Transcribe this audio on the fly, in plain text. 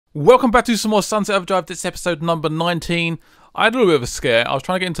Welcome back to some more Sunset Overdrive. This is episode number 19. I had a little bit of a scare. I was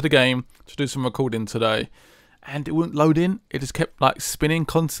trying to get into the game to do some recording today, and it wouldn't load in. It just kept like spinning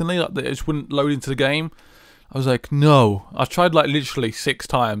constantly, like it just wouldn't load into the game. I was like, no. I tried like literally 6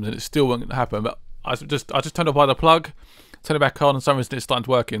 times and it still wouldn't happen. But I just turned it by the plug, turned it back on, and for some reason it's starting to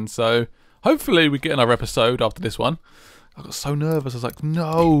working. So hopefully we get another episode after this one. I got so nervous. I was like,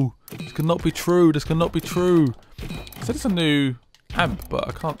 no, this cannot be true. This cannot be true. I said it's a new AMP, but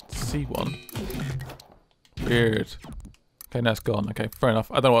I can't see one. Weird. Okay, now it's gone. Okay, fair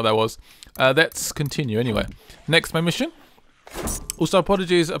enough. I don't know what that was. Let's continue anyway. Next main mission. Also,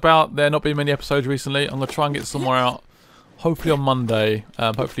 apologies about there not being many episodes recently. I'm going to try and get some more out. Hopefully on Monday.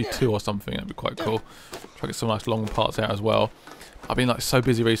 Hopefully 2 or something. That'd be quite cool. Try to get some nice long parts out as well. I've been like so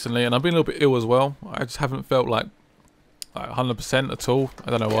busy recently, and I've been a little bit ill as well. I just haven't felt like 100% at all. I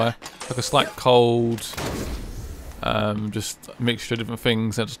don't know why. Like a slight cold. Just a mixture of different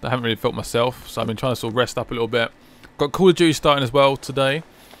things. I haven't really felt myself, so I've been trying to sort of rest up a little bit. Got Call of Duty starting as well today.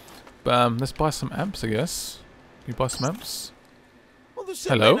 But let's buy some amps, I guess. Can you buy some amps? Well, the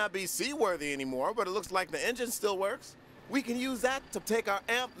ship may not be seaworthy anymore, but it looks like the engine still works. We can use that to take our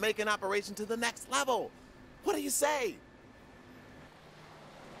amp making operation to the next level. What do you say?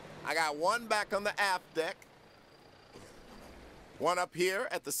 I got one back on the aft deck. One up here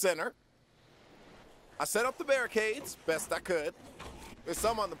at the center. I set up the barricades best I could. There's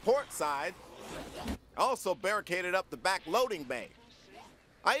some on the port side. I also barricaded up the back loading bay.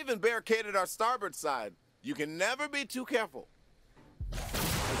 I even barricaded our starboard side. You can never be too careful.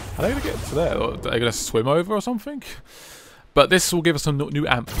 How are they going to get to there? Are they going to swim over or something? But this will give us some new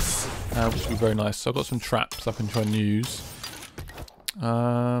amps, which will be very nice. So I've got some traps I can try and use.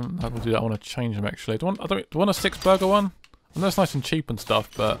 I will do that. I want to change them actually. Do I want a 6 burger one? I know it's nice and cheap and stuff,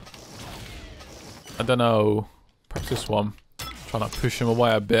 but I don't know. Perhaps this one. Trying to push him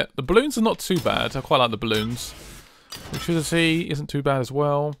away a bit. The balloons are not too bad. I quite like the balloons. Electricity isn't too bad as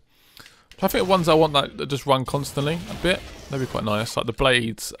well. I think the ones I want that just run constantly a bit. That'd be quite nice. Like the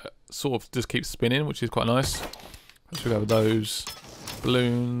blades sort of just keep spinning, which is quite nice. Let's go with those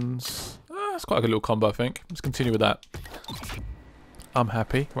balloons. That's quite a good little combo, I think. Let's continue with that. I'm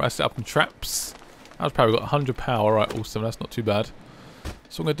happy. Right, I set up some traps. I've probably got 100 power. Right, awesome. That's not too bad.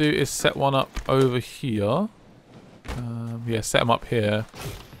 So what I'm going to do is set one up over here. Yeah, set them up here.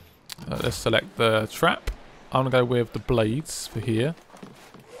 Let's select the trap. I'm going to go with the blades for here.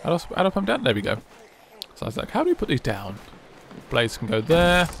 How do I put them down? There we go. So I was like, how do we put these down? Blades can go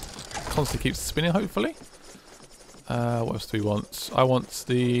there. Constantly keeps spinning, hopefully. What else do we want? I want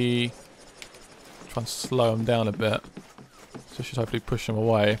the... Try and slow them down a bit. So I should hopefully push them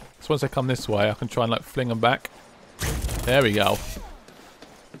away. So once they come this way, I can try and like fling them back. There we go.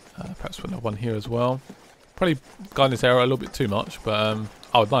 Perhaps put another one here as well. Probably guiding this area a little bit too much, but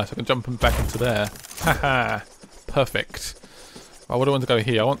oh nice, I can jump them back into there. Haha, perfect. Right, what do I want to go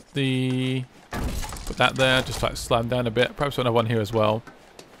here? I want the... Put that there, just like slow them down a bit. Perhaps put another one here as well.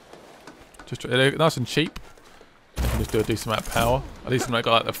 Just nice and cheap. I can just do a decent amount of power. At least I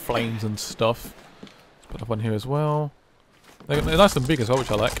got like the flames and stuff. Put another one here as well. They're nice and big as well, which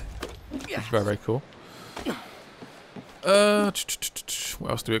I like. It's very, very cool.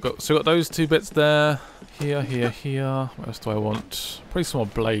 What else do we got? So we got those 2 bits there. Here, here, here. What else do I want? Probably some more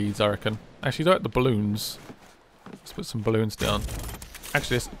blades, I reckon. Actually, don't like the balloons. Let's put some balloons down.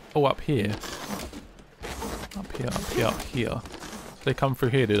 Actually, it's all up here. Up here, up here, up here. So they come through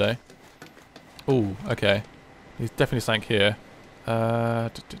here, do they? Oh, okay. He's definitely sank here.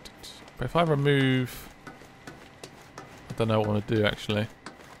 But if I remove... I don't know what I want to do, actually.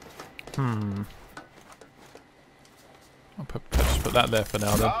 I'll put that there for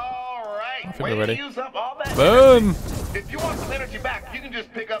now then. Alright, I think we're ready. Use up all that Boom! energy. If you want some energy back, you can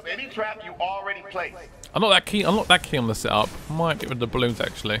just pick up any trap you already placed. I'm not that keen on the setup. I might get rid of the balloons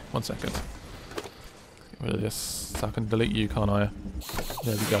actually. 1 second. Get rid of this so I can delete you, can't I?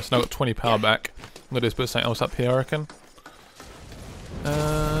 There we go. So now I've got 20 power back. I'm gonna just put something else up here, I reckon.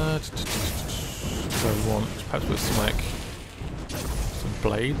 What do I want? Perhaps put some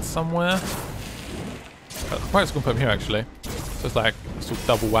blades somewhere. I'm probably just gonna put them here actually. So it's like a sort of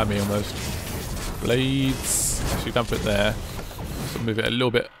double whammy almost. Blades. Actually, don't put it there. So move it a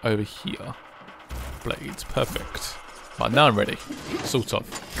little bit over here. Blades. Perfect. Right, now I'm ready. Sort of.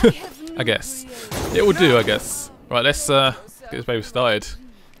 I guess. It will do, I guess. Right, let's get this baby started.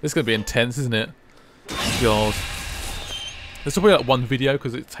 This is gonna be intense, isn't it? God. This will be like one video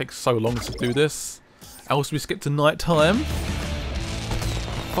because it takes so long to do this. And also we skip to night time.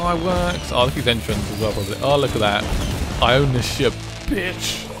 Fireworks. Oh, look at his entrance as well, probably. Oh, look at that. I own this ship,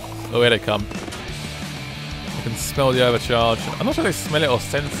 bitch. Oh, here they come. I can smell the overcharge. I'm not sure they smell it or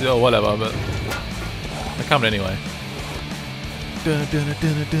sense it or whatever, but they're coming anyway. Which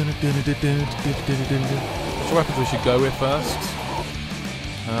weapons we should go with first?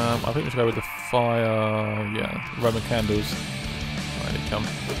 I think we should go with the fire, yeah, Roman candles. Right, they come.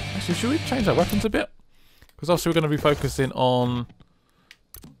 Actually, should we change our weapons a bit? Because obviously we're going to be focusing on...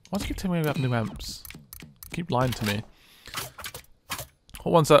 Why do you keep telling me we have new amps? Keep lying to me.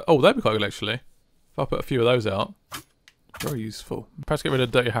 What ones are... Oh, that'd be quite good actually. If I put a few of those out. Very useful. Perhaps get rid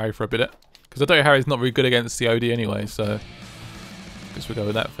of Dirty Harry for a bit. Because the Dirty Harry's not very good against the OD anyway, so... I guess we'll go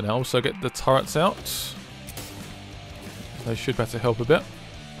with that for now. Also get the turrets out. They should better help a bit.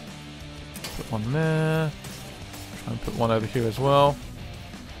 Put one there. Try and put one over here as well.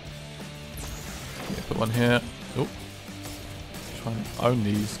 Yeah, put one here. Oh. Try and own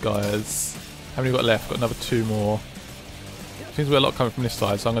these guys. How many got left? Got another 2 more. Seems to be a lot coming from this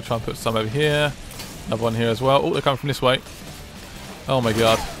side, so I'm going to try and put some over here. Another one here as well. Oh, they're coming from this way. Oh my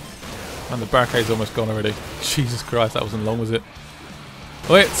god. And the barricade's almost gone already. Jesus Christ, that wasn't long, was it?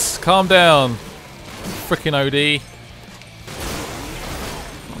 Wait, calm down. Freaking OD.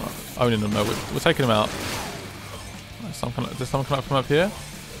 Owning them though, we're taking them out. There's some coming up from up here.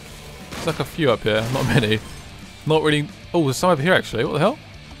 There's like a few up here, not many. Not really. Oh, there's some over here actually. What the hell?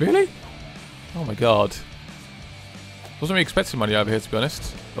 Really? Oh my god. Wasn't really expecting money over here to be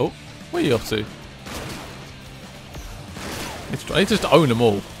honest. Oh, where are you off to? I need to just own them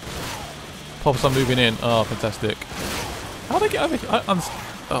all. Pops are moving in. Oh, fantastic. How do they get over here?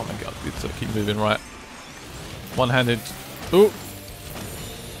 Oh my god, we have to keep moving right. One-handed. Oh!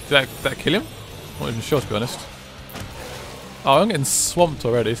 Did that kill him? Not even sure to be honest. Oh, I'm getting swamped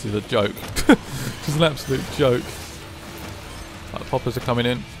already. This is a joke. This is an absolute joke. Right, the poppers are coming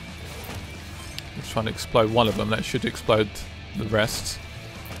in. Just trying to explode one of them. That should explode the rest.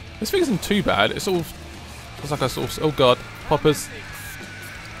 This thing isn't too bad. It's all... It's like a sort of... Oh god. Poppers.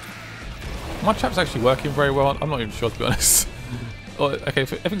 My trap's actually working very well. I'm not even sure to be honest. Oh, okay,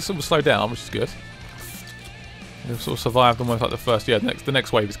 everything's sort of slowed down, which is good. They've sort of survived almost like the first. Yeah, the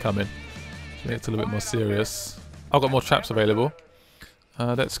next wave is coming. So it's a little bit more serious. I've got more traps available.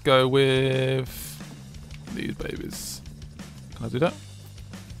 Let's go with these babies. Can I do that?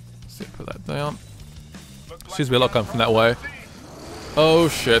 Let's see, put that down. Seems to be a lot coming from that way. Oh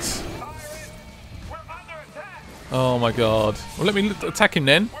shit. Oh my god. Well, let me attack him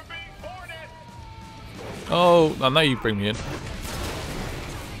then. Oh, I know you bring me in.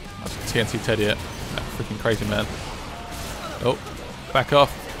 That's TNT Teddy it. That freaking crazy man. Oh, back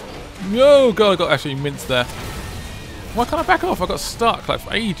off. No, god, I got actually minced there. Why can't I back off? I got stuck like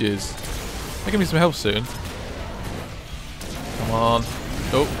for ages. They give me some help soon. Come on.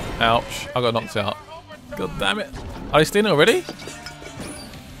 Oh, ouch. I got knocked out. God damn it. Are they stealing already?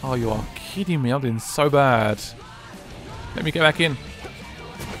 Oh, you are kidding me. I'm doing so bad. Let me get back in.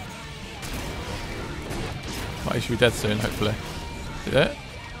 Right, he should be dead soon, hopefully. Is it?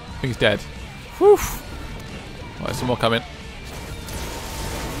 I think he's dead. Whew. Right, some more coming.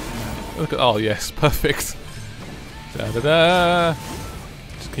 Look at... Oh, yes. Perfect. Da da da.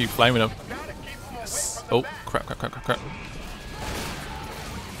 Just keep flaming them. Yes. Oh, crap, crap, crap, crap, crap.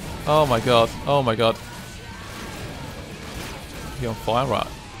 Oh my god. Oh my god. He on fire? Right.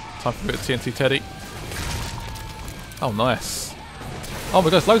 Time for a bit of TNT Teddy. Oh, nice. Oh my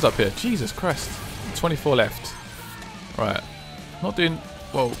god, there's loads up here. Jesus Christ. 24 left. Right. Not doing...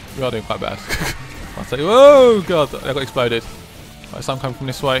 Well, we are doing quite bad. I'll tell you... Oh god, I got exploded. Right, some coming from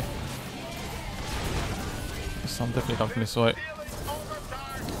this way. Some definitely coming from this way.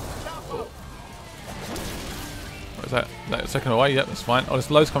 What is that? Is that second away? Yep, that's fine. Oh, there's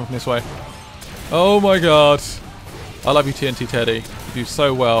loads coming from this way. Oh my god. I love you, TNT Teddy. You do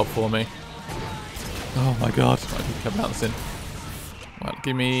so well for me. Oh my god. Right, keep bouncing. Right,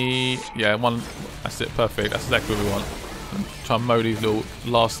 give me... Yeah, one... That's it, perfect. That's exactly what we want. And try and mow these little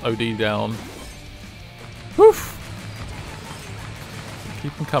last OD down. Whew!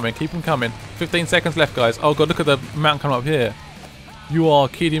 Keep them coming, keep them coming. 15 seconds left, guys. Oh god, look at the mountain coming up here. You are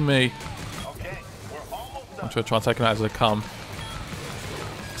kidding me. I'm trying to try and take them out as they come.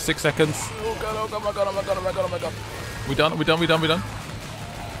 6 seconds. Oh god, oh god, oh my god, oh my god, oh my god, oh my god. We done, we done, we done, we done.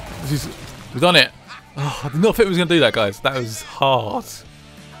 We've done it. Oh, I did not think we was going to do that, guys. That was hard.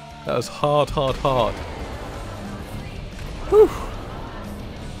 That was hard, hard, hard. Whew.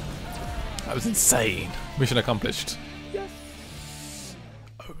 That was insane. Mission accomplished. Yes.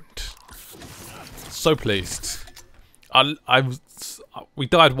 Owned. So pleased. We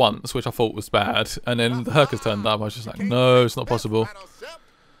died once, which I thought was bad, and then the Hercules turned up. I was just like, no, it's not possible.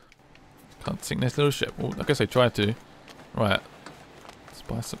 Can't sink this little ship. Well, I guess I tried to. Right. Let's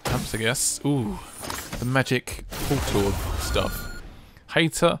buy some amps, I guess. Ooh. the magic portal stuff.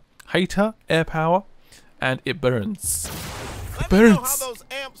 Hater, air power, and it burns. Let me know how those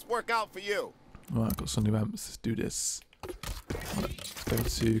amps work out for you. Right, I've got some new amps. Let's do this. Right, let's go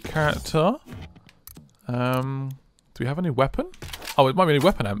to character. Do we have any weapon? Oh, it might be a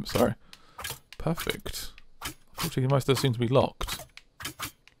weapon amp, sorry. Perfect. Unfortunately, most of those seem to be locked.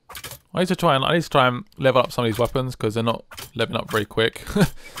 I need to try and level up some of these weapons because they're not leveling up very quick.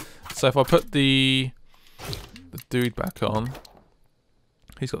 So if I put the dude back on,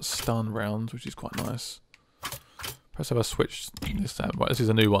 he's got stun rounds, which is quite nice. Perhaps if I switch this out. Right, this is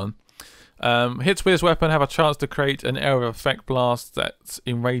a new one. Hits with this weapon have a chance to create an area of effect blast that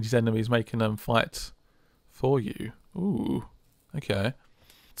enrages enemies, making them fight for you. Ooh, okay.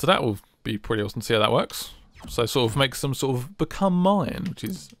 So that will be pretty awesome to see how that works. So sort of makes them sort of become mine, which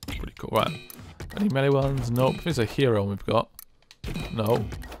is pretty cool. Right. Any melee ones? Nope. There's a hero one we've got. No.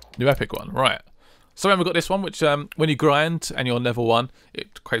 New epic one. Right. So then we've got this one, which when you grind and you're on level 1,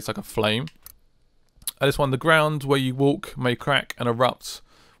 it creates like a flame. This one, the ground where you walk may crack and erupt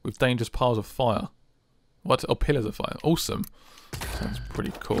with dangerous piles of fire. What? Oh, pillars of fire. Awesome. Sounds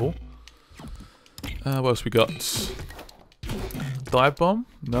pretty cool. What else we got? Dive bomb?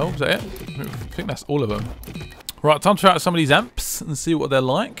 No, is that it? I think that's all of them. Right, time to try out some of these amps and see what they're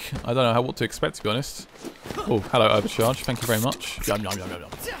like. I don't know what to expect, to be honest. Oh, hello, overcharge. Thank you very much. Yum, yum, yum, yum, yum.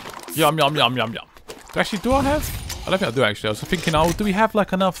 Yum, yum, yum, yum, yum. Actually, do I have? I don't think I do, actually. I was thinking, oh, do we have,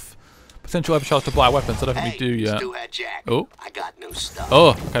 like, enough potential overcharge to buy weapons? I don't think we do yet. Oh. I got new stuff. Oh,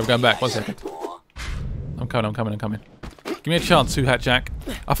 okay, we're going back. 1 second. I'm coming. Give me a chance, Two Hat Jack.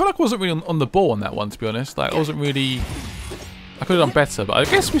 I feel like I wasn't really on the ball on that one, to be honest. Like, I wasn't really... I could have done better, but I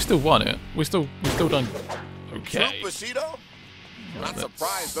guess we still won it. We still done okay. Not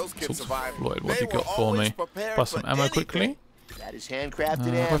surprised those kids survived. Lloyd, what have you got for me? Buy some ammo quickly. That is handcrafted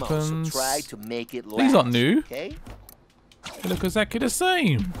ammo, weapons. so try to make it last. These aren't new. Okay? They look exactly the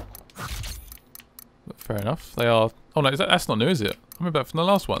same. But fair enough. They are... Oh no, that's not new, is it? I remember that from the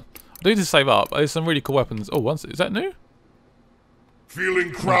last one. I do need to save up. There's some really cool weapons. Oh, is that new?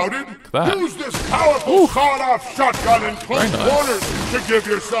 Feeling crowded? That. Use this powerful sawed-off shotgun in close quarters to give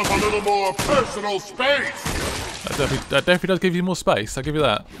yourself a little more personal space. That definitely does give you more space. I'll give you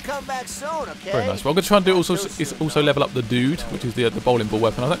that. Come back soon, okay? Very nice. What I'm going to try and do is also level up the dude, which is the bowling ball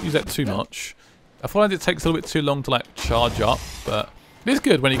weapon. I don't use that too much. I find it takes a little bit too long to like charge up, but it is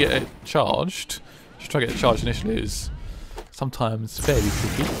good when you get it charged. Just try to get it charged initially is sometimes fairly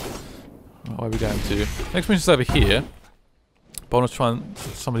tricky. Right, where are we going to? Next mission is over here. But I want to try and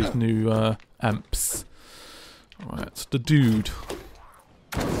some of these new amps. Right, it's the dude.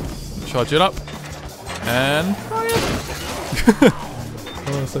 Charge it up. And fire!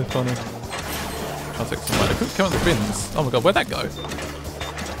 Oh, that's so funny. I'll take some money. It couldn't come out the bins. Oh my god, where'd that go?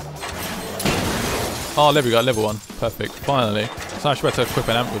 Oh, there we go, level 1. Perfect, finally. So I should better equip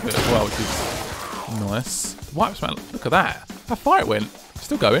an amp with it as well, which is nice. The wipes, man, look at that. How far it went.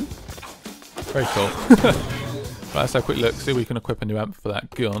 Still going. Very cool. Right, let's have a quick look, see if we can equip a new amp for that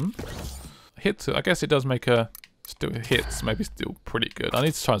gun. Hits, I guess it does make a... Still hits, maybe still pretty good. I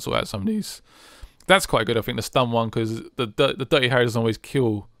need to try and sort out some of these. That's quite good, I think, the stun one, because the Dirty Harry doesn't always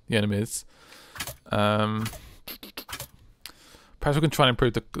kill the enemies. Perhaps we can try and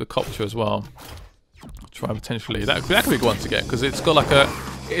improve the culture as well. Try potentially... That could be a good one to get, because it's got like a...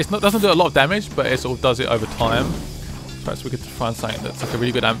 doesn't do a lot of damage, but it sort of does it over time. Perhaps we could find something that's like a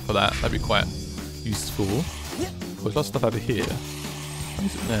really good amp for that. That'd be quite useful. There's lots of stuff over here. What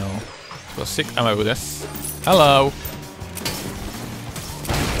is it now? Got 6 ammo with this. Hello!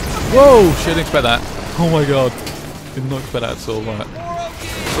 Whoa! Shit, didn't expect that. Oh my god. Did not expect that at all. Right.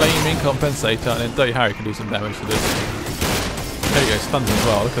 Flaming compensator, and then Dirty Harry can do some damage to this. There you go, stunned as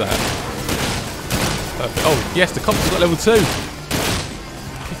well. Look at that. Perfect. Oh, yes, the cop's got level 2.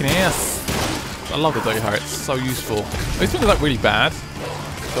 Kicking ass. I love the Dirty Harry, it's so useful. These things are like really bad.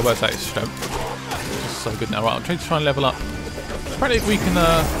 So where's that? Its strength. So good now. Right, I'm trying to level up. Apparently if we can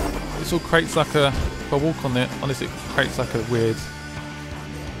this all creates like a... If I walk on this it creates like a weird...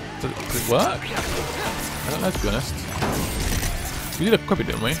 Does it work? I don't know, to be honest. We did equip it,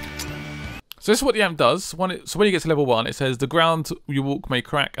 didn't we? So this is what the amp does. So when you get to level 1, it says the ground you walk may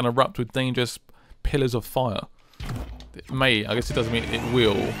crack and erupt with dangerous pillars of fire. It may, I guess it doesn't mean it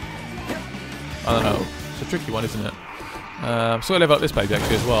will. I don't know. It's a tricky one, isn't it? So I level up this baby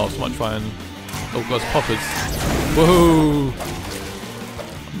actually as well. So I might try and... Oh, got some poppers. Whoa!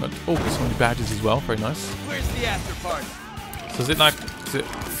 Oh, got so many badges as well. Very nice. Where's the after party? So is it like... So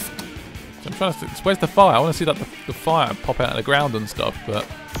I'm trying to think. Where's the fire? I want to see like the fire pop out of the ground and stuff, but...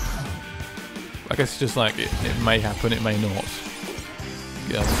 I guess it's just like it may happen, it may not.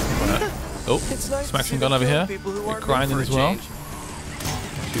 Yeah, right. Oh, smashing gun over here. Bit grinding as well.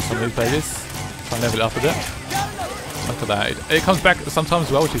 Shoot some of these babies. Try and level it up a bit. Look at that. It comes back sometimes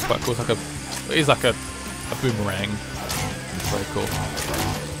as well, which is quite cool. It's like it is like a boomerang. Very cool.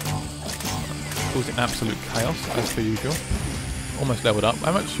 Causing absolute chaos as per usual. Almost leveled up.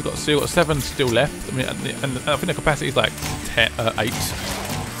 How much you got? So you got 7 still left. I mean, and I think the capacity is like 8.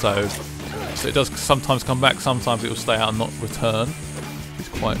 So it does sometimes come back. Sometimes it will stay out and not return. It's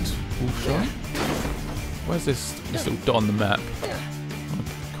quite cool. Where's this little dot on the map?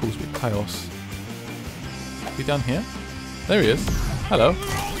 Cause a bit of chaos. Is he down here? There he is. Hello.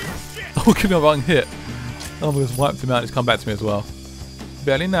 Oh, give me a wrong hit. Oh, we just wiped him out. He's come back to me as well.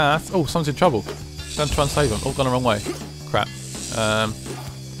 Very nice. Oh, someone's in trouble. Don't try and save him. Oh, gone the wrong way. Crap.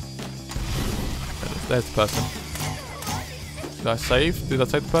 There's the person. Did I save? Did I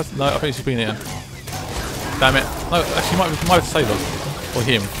save the person? No, I think she's been here. Damn it. No, actually, might have to save her. Or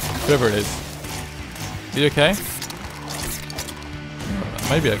him. Whoever it is. Are you okay?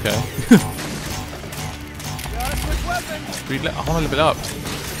 Maybe okay. I want to level it up.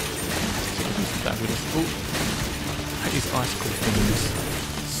 Ooh. I hate these icicle things.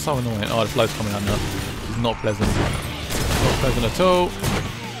 So annoying. Oh, the flow's coming out now. It's not pleasant. Not pleasant at all.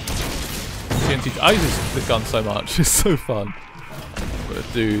 TNT. I use this gun so much. It's so fun. But a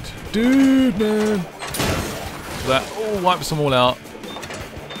dude, man. That wipes them all out.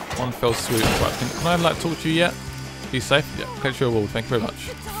 One fell swoop. Right, can I like talk to you yet? Be safe. Yeah. Catch your wall. Thank you very much.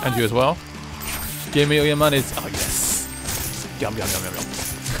 And you as well. Give me all your monies. Oh yes. Yum yum yum yum yum.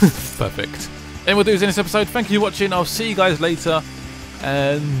 Perfect. And we'll do this in this episode. Thank you for watching. I'll see you guys later.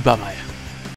 And bye bye.